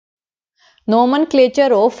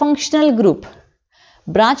Nomenclature of functional group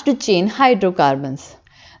branched chain hydrocarbons.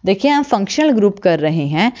 देखिए हम functional group कर रहे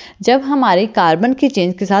हैं जब हमारे कार्बन की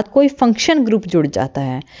चेन के साथ कोई फंक्शन ग्रुप जुड़ जाता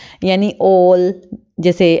है, यानी ऑल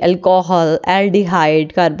जैसे अल्कोहल,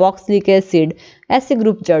 एल्डिहाइड, कार्बोक्सिलिक एसिड, ऐसे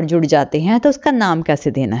ग्रुप जुड़ जाते हैं तो उसका नाम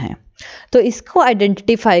कैसे देना है, तो इसको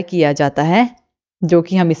आइडेंटिफाई किया जाता है जो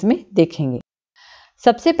कि हम इसमें देखेंगे।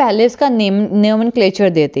 सबसे पहले इसका नोमेनक्लेचर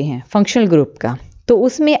देते हैं फंक्शनल ग्रुप का, तो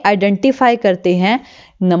उसमें आइडेंटिफाई करते हैं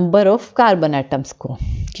नंबर ऑफ कार्बन एटम्स को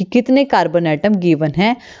कि कितने कार्बन एटम गिवन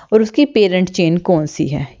है और उसकी पेरेंट चेन कौन सी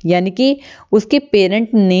है, यानी कि उसके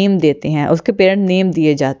पेरेंट नेम देते हैं, उसके पेरेंट नेम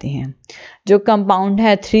दिए जाते हैं। जो कंपाउंड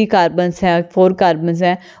है 3 कार्बन्स है 4 कार्बन्स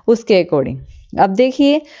है उसके अकॉर्डिंग। अब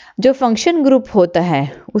देखिए जो फंक्शन ग्रुप होता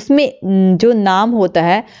है उसमें जो नाम होता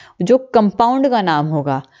है, जो कंपाउंड का नाम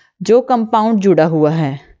होगा, जो कंपाउंड जुड़ा हुआ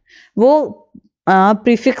है वो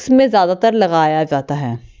प्रीफिक्स में ज़्यादातर लगाया जाता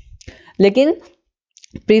है, लेकिन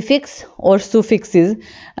प्रीफिक्स और सुफिक्सेस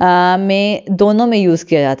में दोनों में यूज़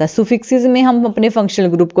किया जाता है। सुफिक्सेस में हम अपने फंक्शनल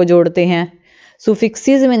ग्रुप को जोड़ते हैं,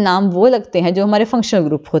 सुफिक्सेस में नाम वो लगते हैं जो हमारे फंक्शनल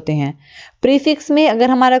ग्रुप होते हैं। प्रीफिक्स में अगर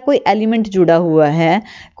हमारा कोई एलिमेंट जुड़ा हुआ है,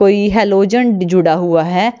 कोई हैलोजन जुड़ा हुआ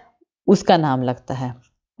है, उसका नाम लगता है।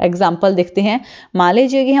 एग्जाम्पल देखते हैं, मान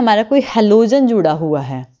लीजिए कि हमारा कोई हैलोजन जुड़ा हुआ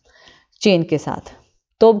है चेन के साथ,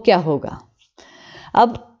 तो क्या होगा।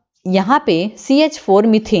 अब यहाँ पे CH4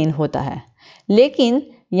 मीथेन होता है, लेकिन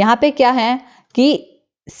यहाँ पे क्या है कि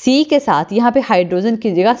C के साथ यहाँ पे हाइड्रोजन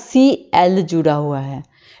की जगह Cl जुड़ा हुआ है,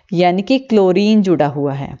 यानी कि क्लोरीन जुड़ा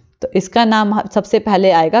हुआ है, तो इसका नाम सबसे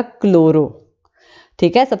पहले आएगा क्लोरो।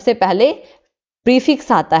 ठीक है, सबसे पहले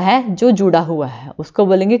प्रीफिक्स आता है जो जुड़ा हुआ है उसको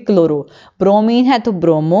बोलेंगे क्लोरो। ब्रोमीन है तो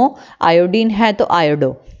ब्रोमो, आयोडीन है तो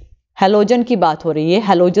आयोडो। हैलोजन की बात हो रही है,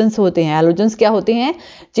 हैलोजन्स होते हैं। हैलोजन्स क्या होते हैं,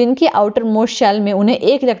 जिनके आउटर मोस्ट शेल में उन्हें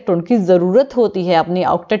एक इलेक्ट्रॉन की ज़रूरत होती है अपने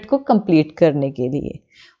ऑक्टेट को कंप्लीट करने के लिए,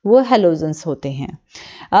 वो हैलोजन्स होते हैं।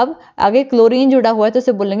 अब आगे क्लोरीन जुड़ा हुआ है तो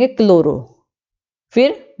इसे बोलेंगे क्लोरो।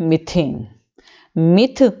 फिर मिथेन,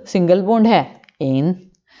 मिथ सिंगल बॉन्ड है एन।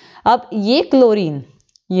 अब ये क्लोरीन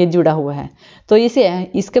ये जुड़ा हुआ है तो इसे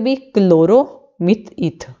इसका भी क्लोरो मिथ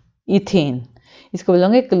इथ इथेन, इसको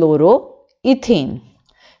बोलेंगे क्लोरो इथेन।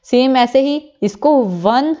 सेम ऐसे ही इसको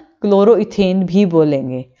 1 क्लोरो इथेन भी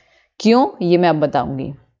बोलेंगे। क्यों, ये मैं अब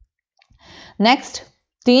बताऊंगी। नेक्स्ट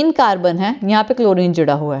 3 कार्बन है, यहाँ पे क्लोरीन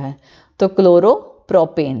जुड़ा हुआ है तो क्लोरो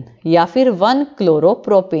प्रोपेन या फिर 1 क्लोरो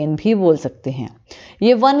प्रोपेन भी बोल सकते हैं।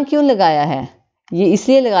 ये 1 क्यों लगाया है, ये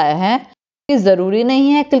इसलिए लगाया है कि ज़रूरी नहीं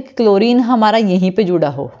है कि क्लोरीन हमारा यहीं पे जुड़ा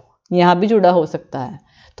हो, यहाँ भी जुड़ा हो सकता है,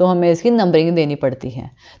 तो हमें इसकी नंबरिंग देनी पड़ती है।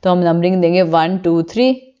 तो हम नंबरिंग देंगे 1 2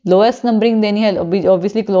 3, लोएस्ट नंबरिंग देनी है,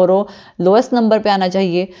 ऑब्वियसली क्लोरो लोएस्ट नंबर पे आना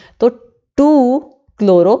चाहिए, तो 2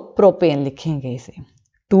 क्लोरो प्रोपेन लिखेंगे इसे।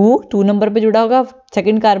 2 नंबर पे जुड़ा होगा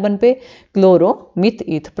सेकंड कार्बन पे, क्लोरो मिथ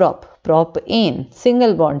इथ प्रोप, प्रोपेन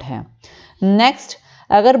सिंगल बॉन्ड है। नेक्स्ट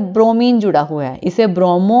अगर ब्रोमीन जुड़ा हुआ है इसे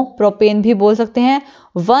ब्रोमो प्रोपेन भी बोल सकते हैं,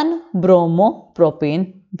 1 ब्रोमो प्रोपेन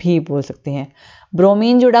भी बोल सकते हैं।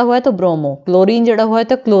 ब्रोमीन जुड़ा हुआ है तो ब्रोमो, क्लोरीन जुड़ा हुआ है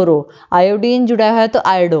तो क्लोरो, आयोडीन जुड़ा हुआ है तो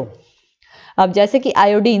आयोडो। अब जैसे कि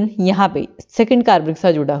आयोडीन यहाँ पे सेकंड कार्बन के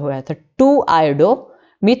साथ जुड़ा हुआ है तो 2 आयोडो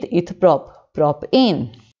मिथ इथ प्रोप, प्रोपेन।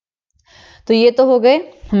 तो ये तो हो गए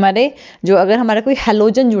हमारे, जो अगर हमारा कोई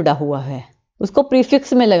हैलोजन जुड़ा हुआ है उसको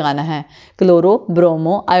प्रीफिक्स में लगाना है क्लोरो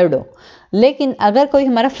ब्रोमो आयोडो। लेकिन अगर कोई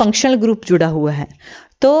हमारा फंक्शनल ग्रुप जुड़ा हुआ है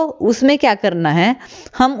तो उसमें क्या करना है,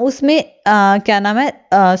 हम उसमें क्या नाम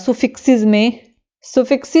है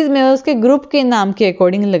सुफिक्सेस में उसके ग्रुप के नाम के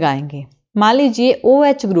अकॉर्डिंग लगाएंगे। मान लीजिए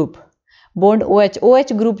OH group, bond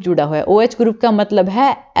OH group जुड़ा हुआ है। OH ग्रुप का मतलब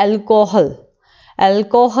है अल्कोहल,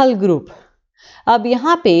 अल्कोहल ग्रुप। अब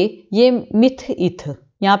यहाँ पे ये मिथ इथ,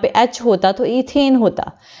 यहाँ पे H होता तो इथेन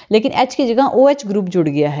होता, लेकिन H की जगह OH ग्रुप जुड़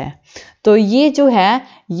गया है तो ये जो है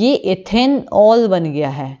ये एथेनॉल बन गया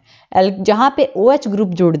है। जहाँ पे OH ग्रुप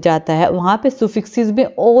जुड़ जाता है वहाँ पे सुफिक्सेस में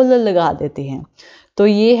ऑल लगा देते हैं तो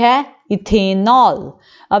ये है इथेनॉल।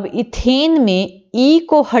 अब इथेन में E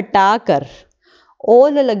को हटाकर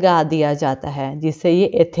ऑल लगा दिया जाता है जिससे ये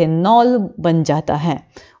एथेनॉल बन जाता है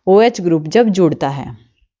OH ग्रुप जब जुड़ता है।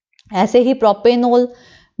 ऐसे ही प्रोपेनॉल,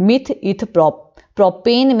 मिथ इथ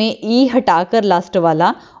प्रोपेन में E हटाकर लास्ट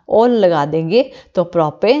वाला ऑल लगा देंगे तो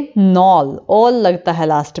प्रोपेनॉल, ऑल लगता है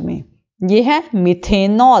लास्ट में, ये है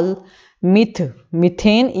मिथेनॉल।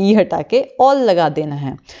 मिथेन E हटा के ऑल लगा देना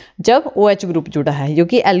है जब OH ग्रुप जुड़ा है जो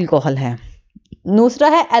कि अल्कोहल है। दूसरा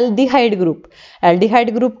है एल्डिहाइड ग्रुप।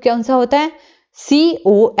 एल्डिहाइड ग्रुप कौन सा होता है,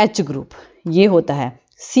 COH ग्रुप, ये होता है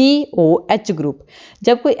COH ग्रुप।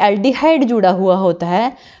 जब कोई एल्डिहाइड जुड़ा हुआ होता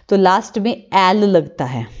है तो लास्ट में एल लगता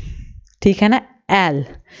है, ठीक है ना, एल।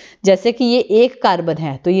 जैसे कि ये एक कार्बन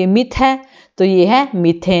है तो ये मिथ है, तो ये है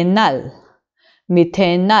मिथेनल।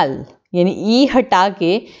 मिथेनल यानी ई हटा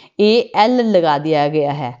के ए एल लगा दिया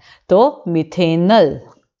गया है तो मिथेनल।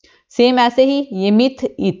 सेम ऐसे ही ये मिथ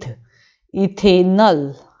इथ,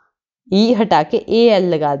 इथेनल, ई हटा के ए एल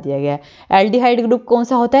लगा दिया गया है। एल्डिहाइड ग्रुप कौन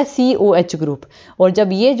सा होता है? COH ग्रुप, और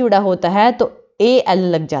जब ये जुड़ा होता है तो ए एल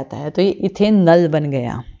लग जाता है तो ये इथेनल बन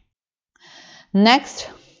गया। नेक्स्ट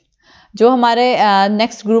जो हमारे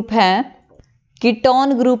नेक्स्ट ग्रुप है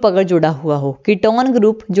कीटोन ग्रुप अगर जुड़ा हुआ हो, कीटोन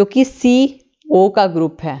ग्रुप जो कि CO का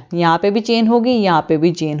ग्रुप है, यहाँ पे भी चेन होगी, यहाँ पे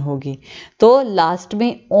भी चेन होगी, तो लास्ट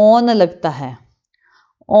में ऑन लगता है,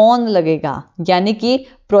 ऑन लगेगा। यानी कि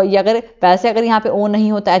अगर वैसे अगर यहाँ पे ओ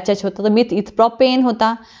नहीं होता, HH होता तो मिथ इथ प्रोपेन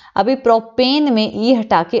होता। अभी प्रोपेन में ई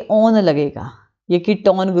हटा के ऑन लगेगा, ये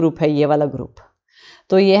कीटोन ग्रुप है ये वाला ग्रुप,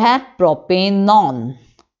 तो ये है प्रोपेनॉन,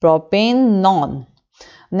 प्रोपेनॉन।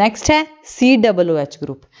 नेक्स्ट है COOH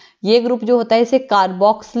ग्रुप। ये ग्रुप जो होता है इसे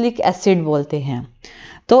कार्बोक्सिलिक एसिड बोलते हैं।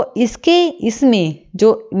 तो इसमें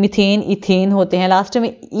जो मीथेन इथेन होते हैं लास्ट में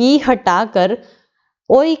ई हटाकर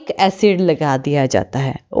ओइक एसिड लगा दिया जाता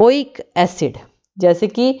है, ओइक एसिड। जैसे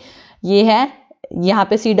कि ये है, यहाँ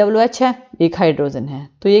पे COOH है, एक हाइड्रोजन है,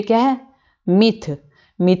 तो ये क्या है?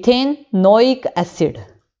 Methane नोइक acid,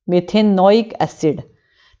 methanoic acid.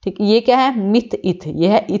 ठीक, ये क्या है? मिथ इथ, ये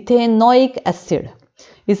है इथेनोइक एसिड।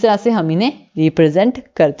 इस तरह से हम इन्हें रिप्रेजेंट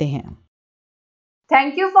करते हैं।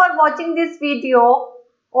 Thank you for watching this video.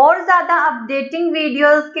 और ज़्यादा अपडेटिंग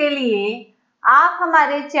वीडियोस के लिए आप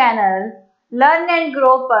हमारे चैनल लर्न एंड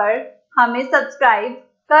ग्रो पर हमें सब्सक्राइब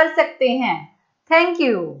कर सकते हैं। Thank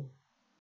you.